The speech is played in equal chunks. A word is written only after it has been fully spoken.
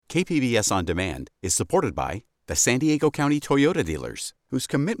KPBS On Demand is supported by the San Diego County Toyota dealers, whose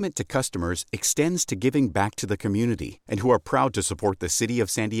commitment to customers extends to giving back to the community and who are proud to support the City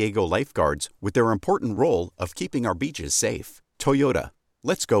of San Diego lifeguards with their important role of keeping our beaches safe. Toyota,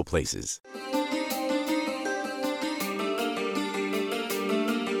 let's go places.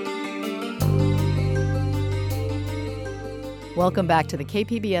 Welcome back to the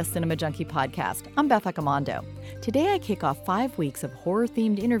KPBS Cinema Junkie podcast. I'm Beth Accomando. Today I kick off 5 weeks of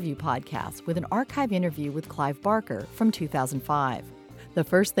horror-themed interview podcasts with an archive interview with Clive Barker from 2005. The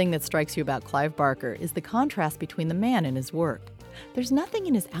first thing that strikes you about Clive Barker is the contrast between the man and his work. There's nothing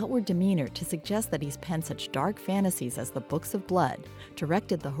in his outward demeanor to suggest that he's penned such dark fantasies as The Books of Blood,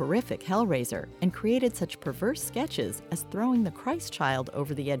 directed the horrific Hellraiser, and created such perverse sketches as throwing the Christ child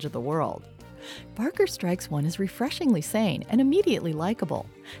over the edge of the world. Barker strikes one as refreshingly sane and immediately likable.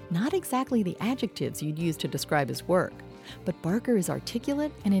 Not exactly the adjectives you'd use to describe his work, but Barker is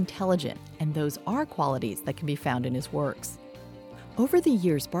articulate and intelligent, and those are qualities that can be found in his works. Over the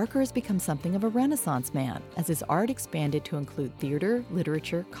years, Barker has become something of a Renaissance man, as his art expanded to include theater,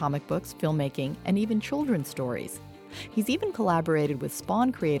 literature, comic books, filmmaking, and even children's stories. He's even collaborated with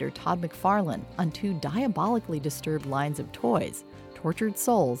Spawn creator Todd McFarlane on 2 diabolically disturbed lines of toys, Tortured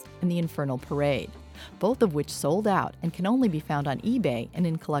Souls and The Infernal Parade, both of which sold out and can only be found on eBay and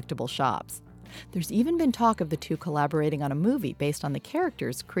in collectible shops. There's even been talk of the 2 collaborating on a movie based on the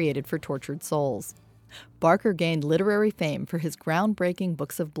characters created for Tortured Souls. Barker gained literary fame for his groundbreaking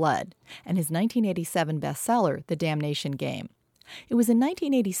Books of Blood and his 1987 bestseller, The Damnation Game. It was in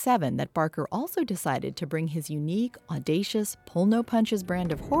 1987 that Barker also decided to bring his unique, audacious, pull-no-punches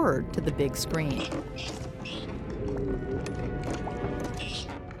brand of horror to the big screen.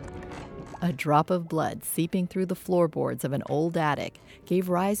 A drop of blood seeping through the floorboards of an old attic gave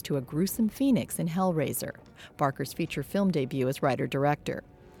rise to a gruesome phoenix in Hellraiser, Barker's feature film debut as writer-director.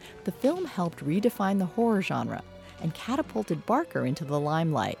 The film helped redefine the horror genre and catapulted Barker into the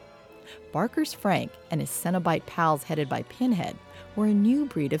limelight. Barker's Frank and his Cenobite pals headed by Pinhead were a new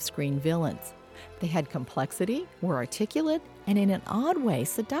breed of screen villains. They had complexity, were articulate, and in an odd way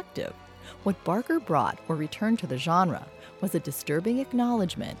seductive. What Barker brought or returned to the genre was a disturbing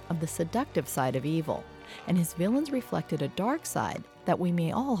acknowledgement of the seductive side of evil, and his villains reflected a dark side that we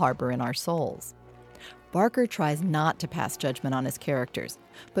may all harbor in our souls. Barker tries not to pass judgment on his characters,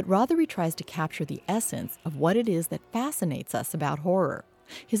 but rather he tries to capture the essence of what it is that fascinates us about horror.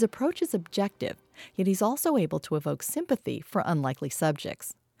 His approach is objective, yet he's also able to evoke sympathy for unlikely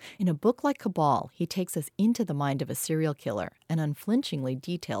subjects. In a book like Cabal, he takes us into the mind of a serial killer and unflinchingly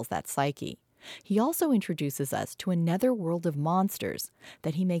details that psyche. He also introduces us to a netherworld of monsters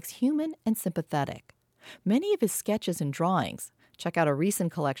that he makes human and sympathetic. Many of his sketches and drawings, check out a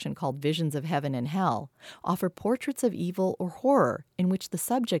recent collection called Visions of Heaven and Hell, offer portraits of evil or horror in which the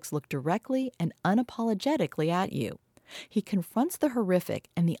subjects look directly and unapologetically at you. He confronts the horrific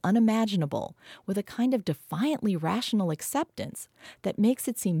and the unimaginable with a kind of defiantly rational acceptance that makes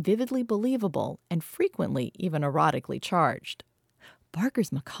it seem vividly believable and frequently even erotically charged.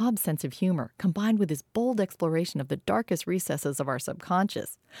 Barker's macabre sense of humor, combined with his bold exploration of the darkest recesses of our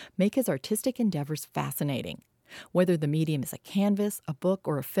subconscious, make his artistic endeavors fascinating. Whether the medium is a canvas, a book,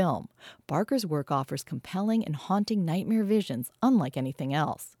 or a film, Barker's work offers compelling and haunting nightmare visions unlike anything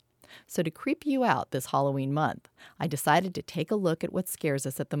else. So to creep you out this Halloween month, I decided to take a look at what scares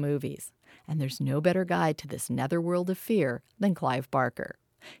us at the movies. And there's no better guide to this netherworld of fear than Clive Barker.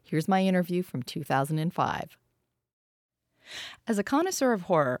 Here's my interview from 2005. As a connoisseur of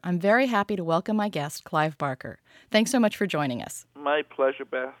horror, I'm very happy to welcome my guest, Clive Barker. Thanks so much for joining us. My pleasure,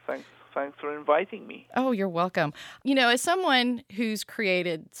 Beth. Thanks for inviting me. Oh, you're welcome. You know, as someone who's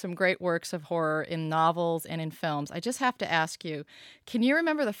created some great works of horror in novels and in films, I just have to ask you, can you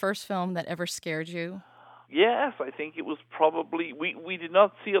remember the first film that ever scared you? Yes, I think it was probably we did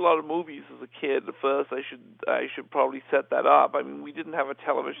not see a lot of movies as a kid at first. I should probably set that up. I mean, we didn't have a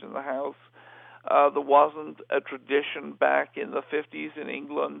television in the house. There wasn't a tradition back in the 50s in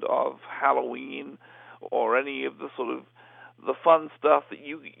England of Halloween or any of the sort of the fun stuff that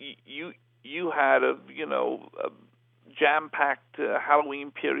you had of, you know, jam-packed Halloween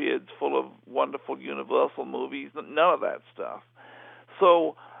periods full of wonderful Universal movies. None of that stuff.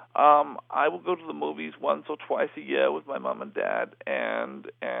 So I will go to the movies once or twice a year with my mom and dad, and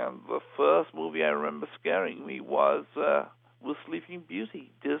the first movie I remember scaring me was Sleeping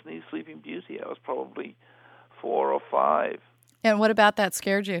Beauty, Disney's Sleeping Beauty. I was probably 4 or 5. And what about that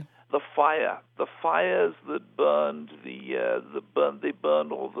scared you? The fires that burned they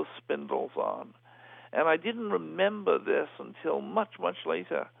burned all the spindles on, and I didn't remember this until much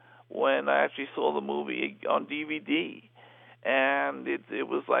later when I actually saw the movie on DVD, and it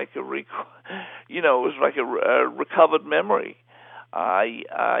was like a recovered memory.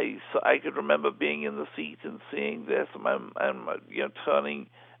 I could remember being in the seat and seeing this, and turning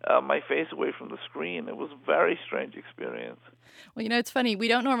my face away from the screen. It was a very strange experience. Well, it's funny. We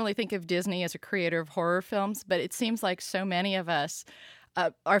don't normally think of Disney as a creator of horror films, but it seems like so many of us,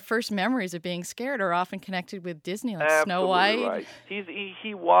 our first memories of being scared are often connected with Disney, like Absolutely Snow White. Right.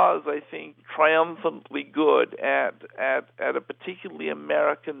 He was, I think, triumphantly good at a particularly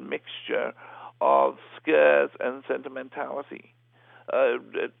American mixture of scares and sentimentality. A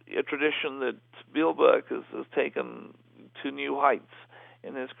tradition that Spielberg has taken to new heights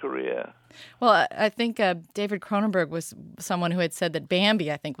in his career. Well, I think David Cronenberg was someone who had said that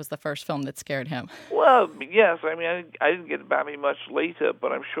Bambi, I think, was the first film that scared him. Well, yes. I mean, I didn't get Bambi much later,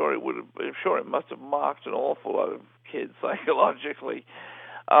 but I'm sure it must have marked an awful lot of kids psychologically.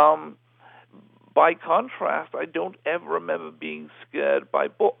 By contrast, I don't ever remember being scared by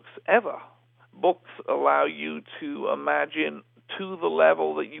books, ever. Books allow you to imagine to the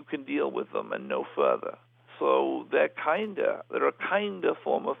level that you can deal with them and no further. So they're a kind of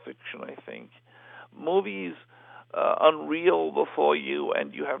form of fiction, I think. Movies unreal before you,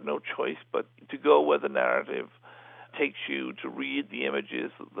 and you have no choice but to go where the narrative takes you, to read the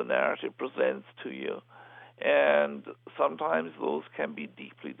images that the narrative presents to you. And sometimes those can be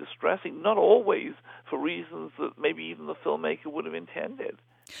deeply distressing, not always for reasons that maybe even the filmmaker would have intended.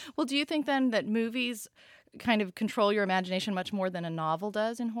 Well, do you think then that movies kind of control your imagination much more than a novel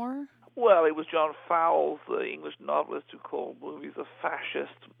does in horror? Well, it was John Fowles, the English novelist, who called movies a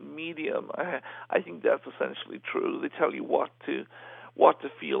fascist medium. I think that's essentially true. They tell you what to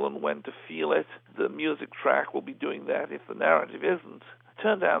feel and when to feel it. The music track will be doing that if the narrative isn't.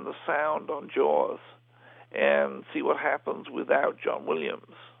 Turn down the sound on Jaws and see what happens without John Williams.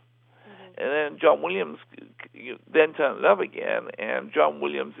 Mm-hmm. And then John Williams, then turn it up again, and John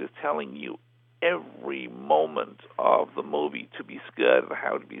Williams is telling you every moment of the movie to be scared and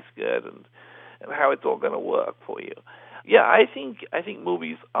how to be scared and how it's all going to work for you. Yeah, I think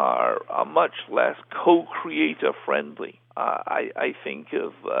movies are much less co-creator friendly. I think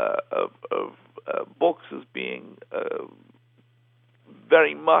of books as being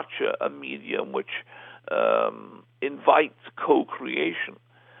very much a medium which invites co-creation.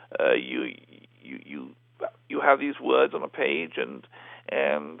 You have these words on a page, and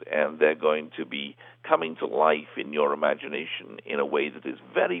they're going to be coming to life in your imagination in a way that is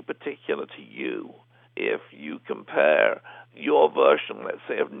very particular to you. If you compare your version, let's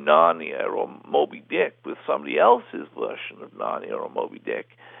say, of Narnia or Moby Dick with somebody else's version of Narnia or Moby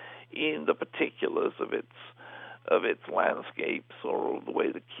Dick in the particulars of its landscapes or the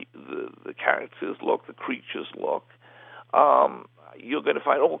way the characters look, the creatures look, you're going to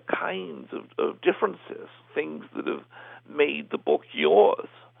find all kinds of differences, things that have made the book yours.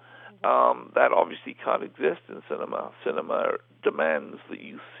 That obviously can't exist in cinema. Cinema demands that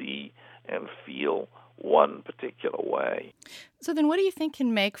you see and feel one particular way. So then what do you think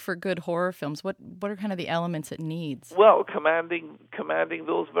can make for good horror films? What are kind of the elements it needs? Well, commanding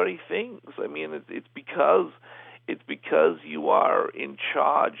those very things. I mean, it's because you are in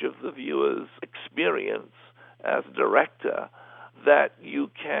charge of the viewer's experience as a director that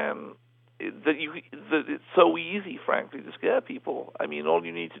it's so easy, frankly, to scare people. I mean, all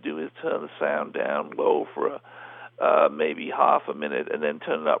you need to do is turn the sound down low for maybe half a minute, and then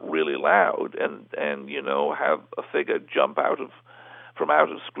turn it up really loud, and have a figure jump from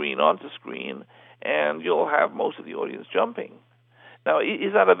out of screen onto screen, and you'll have most of the audience jumping. Now,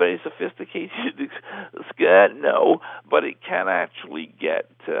 is that a very sophisticated scare? No, but it can actually get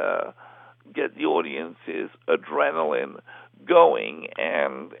the audience's adrenaline going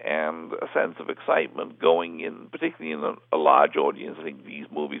and a sense of excitement going in, particularly in a large audience. I think these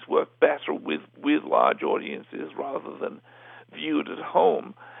movies work better with large audiences rather than viewed at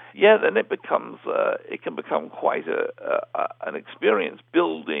home. Yeah, then it can become quite an experience,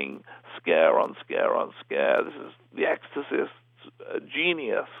 building scare on scare on scare. This is The Exorcist's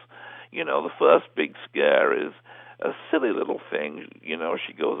genius. The first big scare is a silly little thing.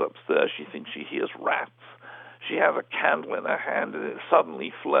 She goes upstairs, she thinks she hears rats. She has a candle in her hand, and it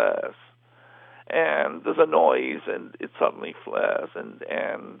suddenly flares. And there's a noise, and it suddenly flares, and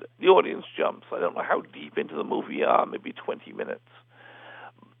the audience jumps. I don't know how deep into the movie we are, maybe 20 minutes.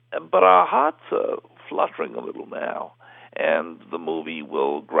 But our hearts are fluttering a little now, and the movie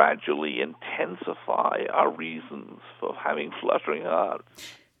will gradually intensify our reasons for having fluttering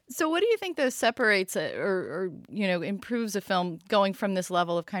hearts. So what do you think, though, separates or improves a film going from this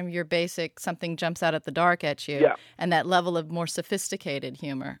level of kind of your basic something jumps out at the dark at you and that level of more sophisticated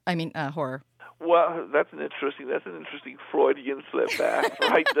horror? Well, that's an interesting Freudian slip there,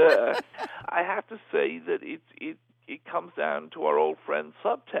 right there. I have to say that it comes down to our old friend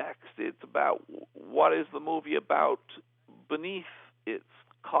subtext. It's about what is the movie about beneath its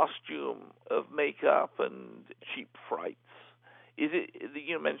costume of makeup and cheap frights. Is it?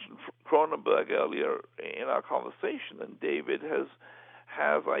 You mentioned Cronenberg earlier in our conversation, and David has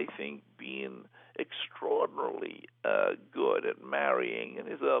I think been extraordinarily good at marrying, in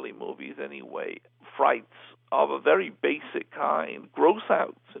his early movies anyway, frights of a very basic kind, gross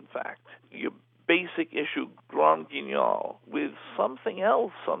outs in fact, your basic issue grand guignol, with something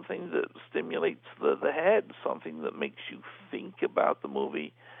else, something that stimulates the head, something that makes you think about the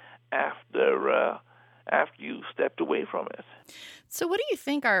movie after you stepped away from it. So what do you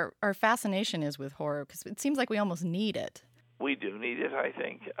think our fascination is with horror? Because it seems like we almost need it. We do need it, I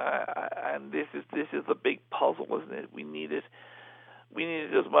think, and this is the big puzzle, isn't it? We need it. We need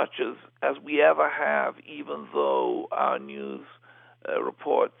it as much as we ever have, even though our news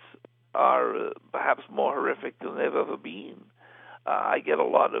reports are perhaps more horrific than they've ever been. I get a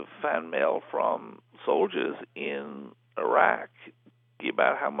lot of fan mail from soldiers in Iraq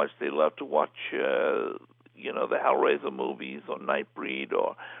about how much they love to watch, the Hellraiser movies or Nightbreed,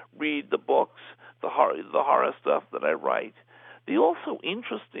 or read the books, the horror stuff that I write. They also,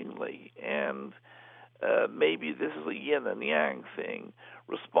 interestingly, and maybe this is a yin and yang thing,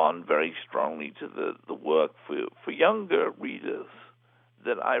 respond very strongly to the work for younger readers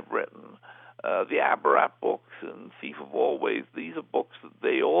that I've written. The Abarat books and Thief of Always, these are books that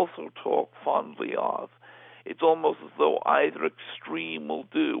they also talk fondly of. It's almost as though either extreme will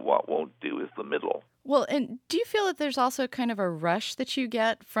do. What won't do is the middle. Well, and do you feel that there's also kind of a rush that you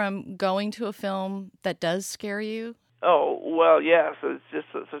get from going to a film that does scare you? Oh, well, yes. It's just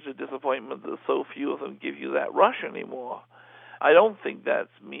such a disappointment that so few of them give you that rush anymore. I don't think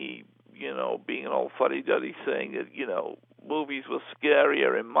that's me, being an old fuddy-duddy saying that, movies were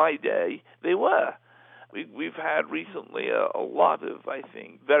scarier in my day. They were. We've had recently a lot of, I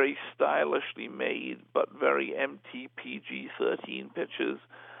think, very stylishly made but very empty PG-13 pictures.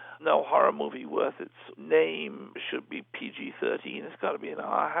 No horror movie worth its name should be PG-13. It's got to be an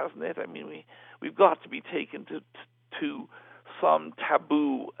R, hasn't it? I mean, we've got to be taken to some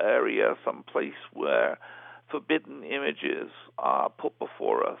taboo area, some place where forbidden images are put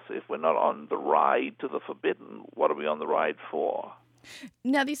before us. If we're not on the ride to the forbidden, what are we on the ride for?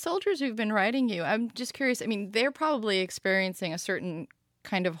 Now, these soldiers who've been writing you, I'm just curious. I mean, they're probably experiencing a certain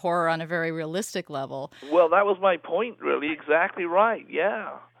kind of horror on a very realistic level. Well, that was my point, really. Exactly right,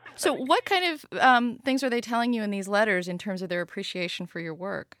 yeah. So what kind of things are they telling you in these letters in terms of their appreciation for your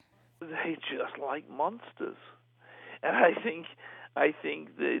work? They just like monsters. And I think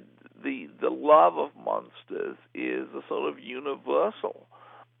the love of monsters is a sort of universal.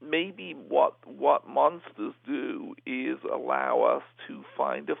 Maybe what monsters do is allow us to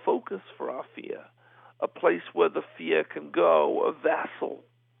find a focus for our fear, a place where the fear can go, a vessel,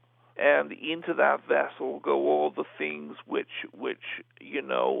 and into that vessel go all the things which wake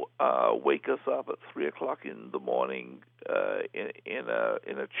us up at 3:00 in the morning in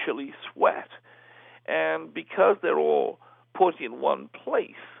a chilly sweat, and because they're all put in one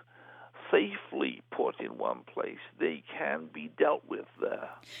place, safely put in one place, they can be dealt with there.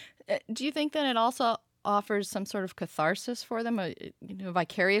 Do you think that it also offers some sort of catharsis for them, a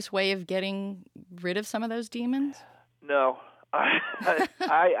vicarious way of getting rid of some of those demons? No.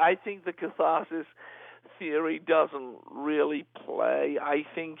 I think the catharsis theory doesn't really play. I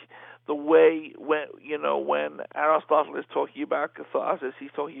think the way when Aristotle is talking about catharsis,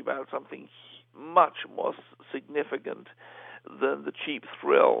 he's talking about something much more significant than the cheap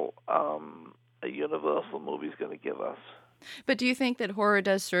thrill a Universal movie is going to give us. But do you think that horror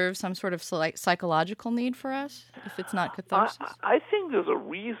does serve some sort of psychological need for us, if it's not catharsis? I think there's a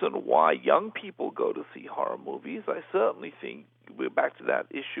reason why young people go to see horror movies. I certainly think we're back to that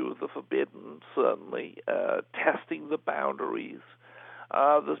issue of the forbidden, certainly, testing the boundaries.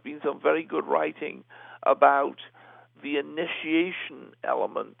 There's been some very good writing about the initiation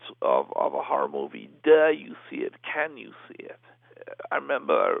element of a horror movie. Dare you see it? Can you see it? I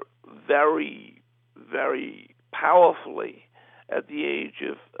remember very, very powerfully at the age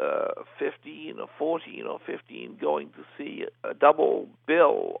of 15 or 14 or 15 going to see a double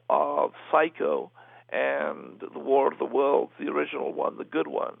bill of Psycho and The War of the Worlds, the original one, the good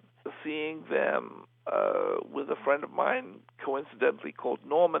one. Seeing them with a friend of mine, coincidentally called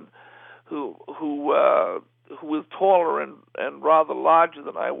Norman, who was taller and rather larger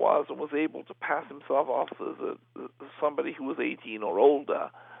than I was and was able to pass himself off as somebody who was 18 or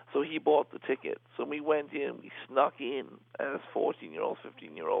older. So he bought the ticket. So we went in, we snuck in as 14-year-olds,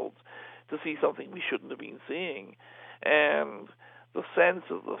 15-year-olds to see something we shouldn't have been seeing. And the sense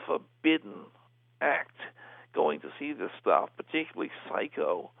of the forbidden act going to see this stuff, particularly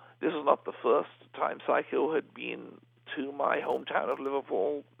Psycho. This is not the first time Psycho had been to my hometown of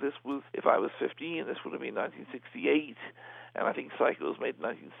Liverpool. This was, if I was 15, this would have been 1968, and I think Psycho was made in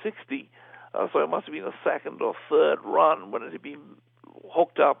 1960. So it must have been a second or third run when it had been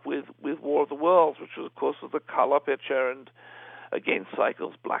hooked up with War of the Worlds, which was, of course, was the color picture, and against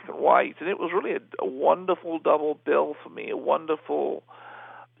Psycho's black and white. And it was really a wonderful double bill for me,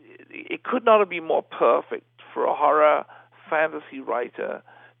 it could not have been more perfect for a horror fantasy writer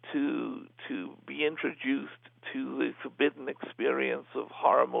to be introduced to the forbidden experience of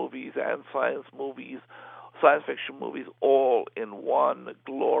horror movies and science fiction movies, all in one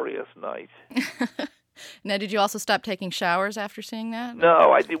glorious night. Now, did you also stop taking showers after seeing that?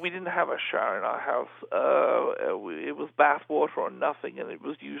 No, we didn't have a shower in our house. It was bath water or nothing, and it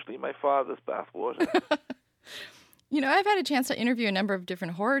was usually my father's bath water. I've had a chance to interview a number of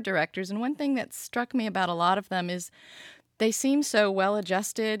different horror directors, and one thing that struck me about a lot of them is they seem so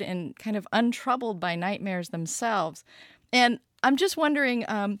well-adjusted and kind of untroubled by nightmares themselves. And I'm just wondering,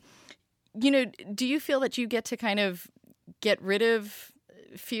 do you feel that you get to kind of get rid of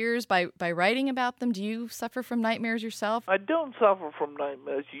fears by writing about them? Do you suffer from nightmares yourself? I don't suffer from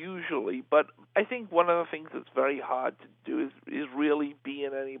nightmares usually, but I think one of the things that's very hard to do is really be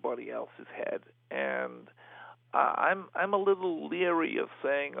in anybody else's head. And I'm a little leery of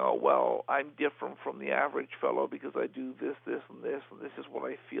saying, oh, well, I'm different from the average fellow because I do this, and this is what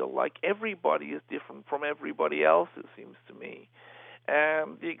I feel like. Everybody is different from everybody else, it seems to me.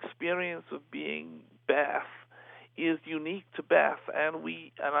 And the experience of being Beth is unique to Beth, and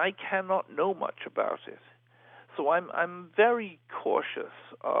I cannot know much about it. So I'm very cautious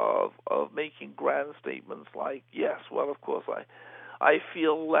of making grand statements like, yes, well, of course I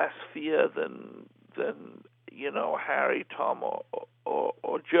feel less fear than Harry, Tom,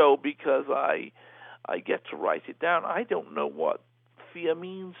 or Joe because I get to write it down. I don't know what fear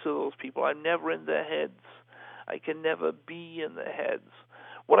means to those people. I'm never in their heads. I can never be in their heads.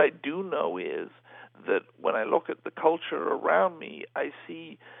 What I do know is that when I look at the culture around me, I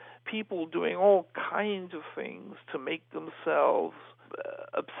see people doing all kinds of things to make themselves,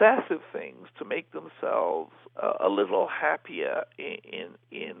 obsessive things, to make themselves a little happier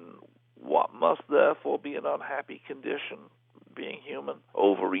in what must therefore be an unhappy condition, being human.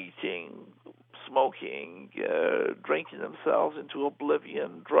 Overeating, smoking, drinking themselves into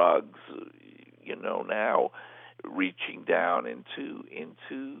oblivion, drugs, now reaching down into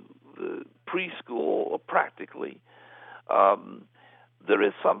the preschool practically. There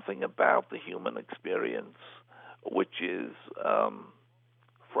is something about the human experience which is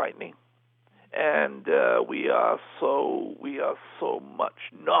frightening. And we are so much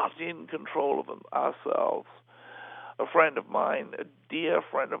not in control of ourselves. A friend of mine, a dear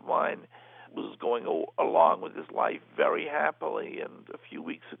friend of mine, was going along with his life very happily, and a few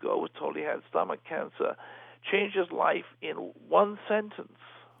weeks ago was told he had stomach cancer. Changed his life in one sentence.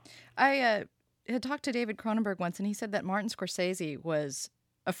 I had talked to David Cronenberg once, and he said that Martin Scorsese was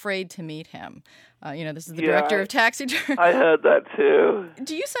afraid to meet him. This is the director of Taxidermy. I heard that too.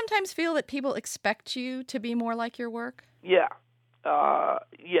 Do you sometimes feel that people expect you to be more like your work? Yeah.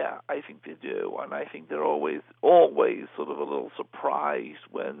 I think they do, and I think they're always sort of a little surprised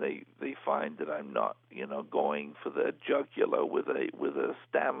when they find that I'm not, going for the jugular with a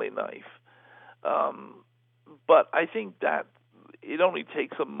Stanley knife. But I think that it only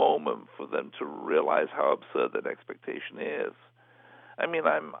takes a moment for them to realize how absurd that expectation is. I mean,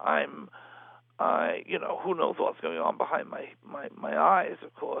 who knows what's going on behind my eyes,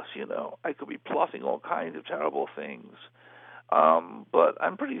 of course, I could be plotting all kinds of terrible things. But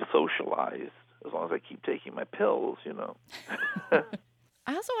I'm pretty socialized as long as I keep taking my pills,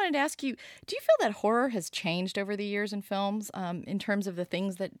 I also wanted to ask you, do you feel that horror has changed over the years in films in terms of the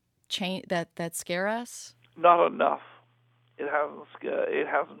things that that scare us? Not enough. It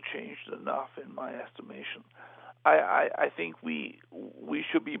hasn't changed enough in my estimation. I think we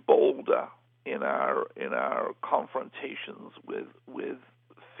should be bolder in our confrontations with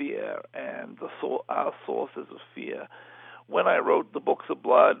fear and our sources of fear. When I wrote the Books of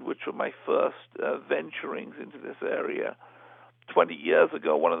Blood, which were my first venturings into this area 20 years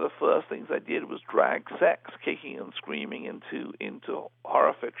ago, one of the first things I did was drag sex, kicking and screaming, into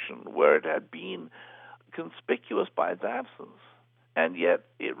horror fiction, where it had been conspicuous by its absence. And yet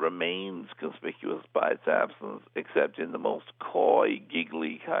it remains conspicuous by its absence, except in the most coy,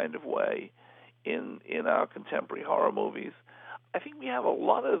 giggly kind of way in our contemporary horror movies. I think we have a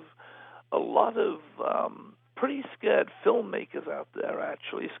lot of pretty scared filmmakers out there,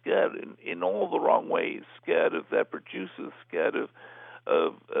 actually, scared in all the wrong ways, scared of their producers, scared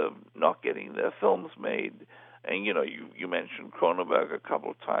of not getting their films made. And, you mentioned Cronenberg a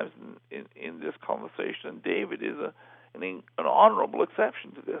couple of times in this conversation, and David is an honorable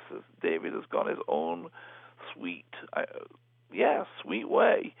exception to this. As David has gone his own sweet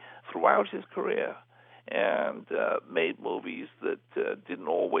way throughout his career, and made movies that didn't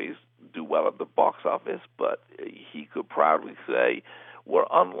always do well at the box office, but he could proudly say were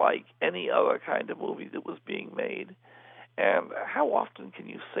unlike any other kind of movie that was being made. And how often can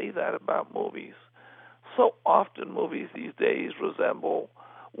you say that about movies? So often movies these days resemble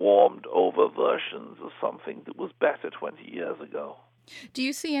warmed-over versions of something that was better 20 years ago. Do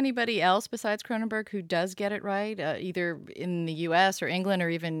you see anybody else besides Cronenberg who does get it right, either in the U.S. or England or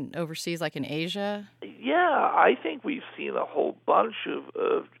even overseas, like in Asia? Yeah, I think we've seen a whole bunch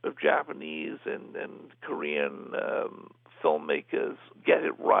of Japanese and Korean filmmakers get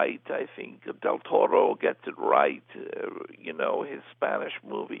it right. I think Del Toro gets it right. His Spanish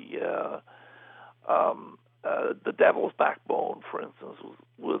movie, The Devil's Backbone, for instance,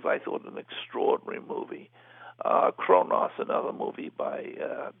 was I thought, an extraordinary movie. Kronos, another movie by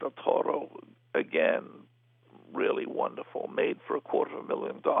Del Toro, again, really wonderful, made for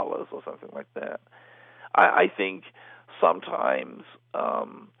 $250,000 or something like that. I think sometimes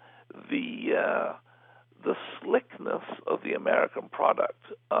the slickness of the American product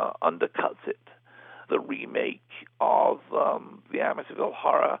undercuts it. The remake of the Amityville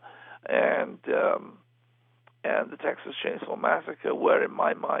Horror and the Texas Chainsaw Massacre were, in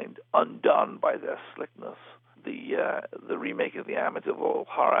my mind, undone by their slickness. The remake of the Amityville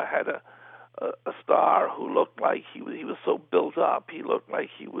Horror had a star who looked like he was so built up. He looked like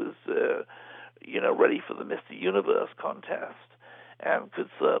he was ready for the Mr. Universe contest, and could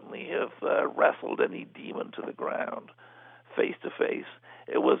certainly have wrestled any demon to the ground face to face.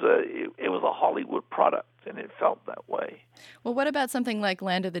 It was a Hollywood product, and it felt that way. Well, what about something like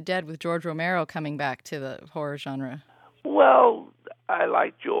Land of the Dead with George Romero coming back to the horror genre? Well, I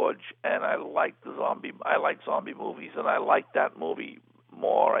like George, and I like zombie movies, and I like that movie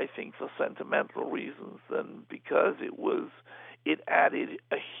more, I think, for sentimental reasons than because it added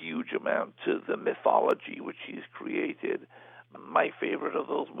a huge amount to the mythology which he's created. My favorite of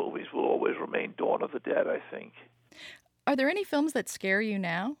those movies will always remain Dawn of the Dead, I think. Are there any films that scare you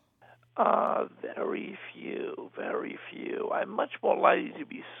now? Very few. I'm much more likely to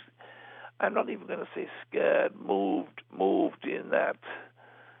be, I'm not even going to say scared, moved in that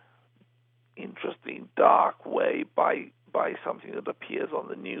interesting, dark way by something that appears on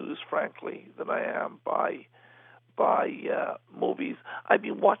the news, frankly, than I am by movies. I've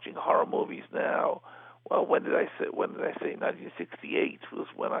been watching horror movies now. Well, when did I say 1968 was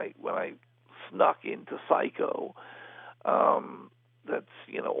when I snuck into Psycho. That's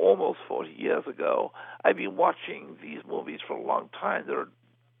almost 40 years ago. I've been watching these movies for a long time. There are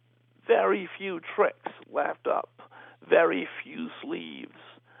very few tricks left up, very few sleeves,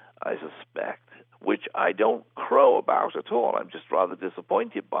 I suspect, which I don't crow about at all. I'm just rather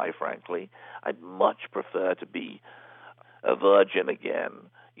disappointed by, frankly. I'd much prefer to be a virgin again,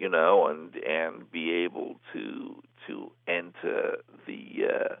 and be able to enter the.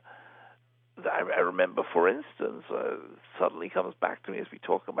 I remember, for instance, suddenly comes back to me as we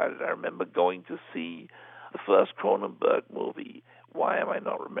talk about it. I remember going to see the first Cronenberg movie. Why am I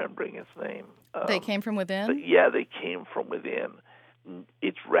not remembering its name? They Came from Within? Yeah, They Came from Within.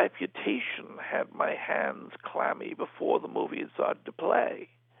 Its reputation had my hands clammy before the movie had started to play.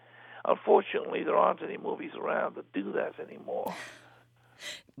 Unfortunately, there aren't any movies around that do that anymore.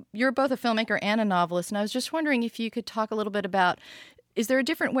 You're both a filmmaker and a novelist, and I was just wondering if you could talk a little bit about, is there a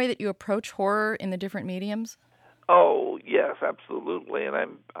different way that you approach horror in the different mediums? Oh, yes, absolutely.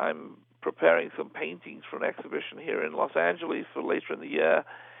 And I'm preparing some paintings for an exhibition here in Los Angeles for later in the year,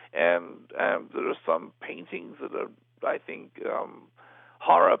 and there are some paintings that are, I think,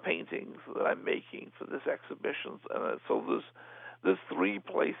 horror paintings that I'm making for this exhibition. And so there's three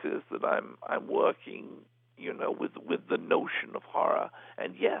places that I'm working, with the notion of horror.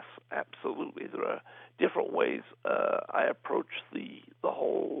 And yes, absolutely, there are different ways I approach the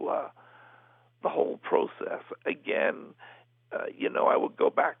whole process. Again, I would go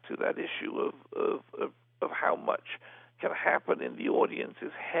back to that issue of how much can happen in the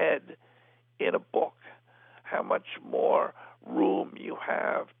audience's head in a book, how much more room you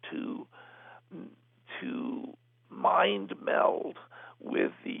have to mind meld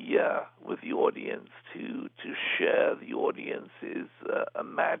with the audience, to share the audience's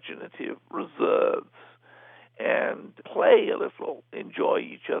imaginative reserves and play a little, enjoy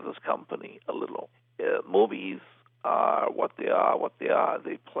each other's company a little. movies are what they are.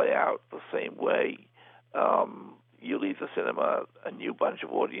 They play out the same way. You leave the cinema, a new bunch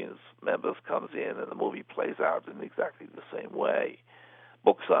of audience members comes in, and the movie plays out in exactly the same way.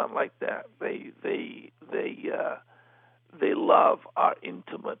 Books aren't like that. They love our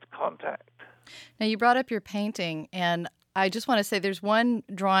intimate contact. Now, you brought up your painting, and I just want to say there's one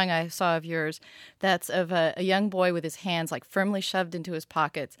drawing I saw of yours that's of a young boy with his hands like firmly shoved into his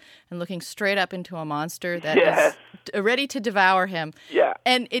pockets and looking straight up into a monster that is ready to devour him. Yeah.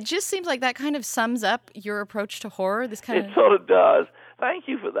 And it just seems like that kind of sums up your approach to horror. It sort of does. Thank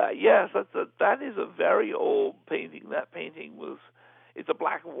you for that. Yes, that is a very old painting. That painting it's a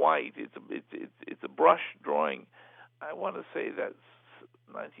black and white. It's a brush drawing. I want to say that's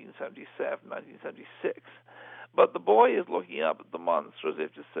 1977, 1976. But the boy is looking up at the monster as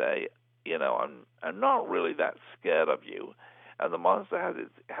if to say, I'm not really that scared of you. And the monster has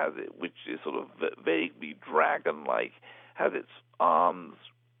it, which is sort of vaguely dragon-like, has its arms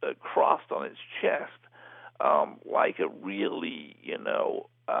crossed on its chest, like a really,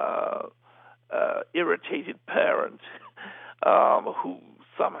 irritated parent who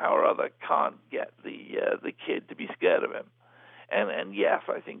somehow or other can't get the kid to be scared of him. And yes,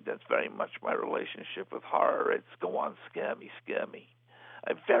 I think that's very much my relationship with horror. It's go on, scare me, scare me.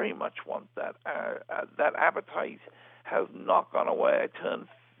 I very much want that. That appetite has not gone away. I turned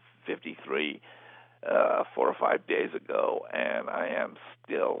 53 4 or 5 days ago, and I am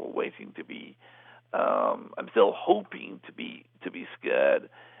still waiting to be. I'm still hoping to be scared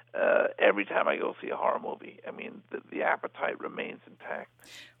every time I go see a horror movie. I mean, the appetite remains intact.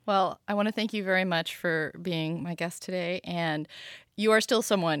 Well, I want to thank you very much for being my guest today, and you are still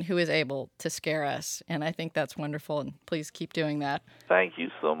someone who is able to scare us, and I think that's wonderful, and please keep doing that. Thank you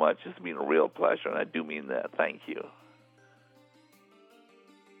so much. It's been a real pleasure, and I do mean that. Thank you.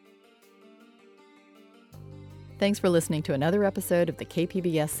 Thanks for listening to another episode of the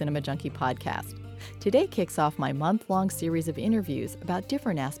KPBS Cinema Junkie podcast. Today kicks off my month-long series of interviews about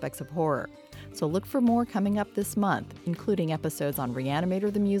different aspects of horror. So look for more coming up this month, including episodes on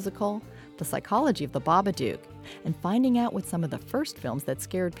Reanimator the Musical, the psychology of the Babadook, and finding out what some of the first films that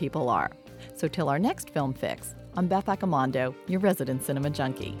scared people are. So till our next Film Fix, I'm Beth Accomando, your resident cinema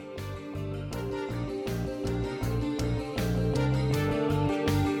junkie.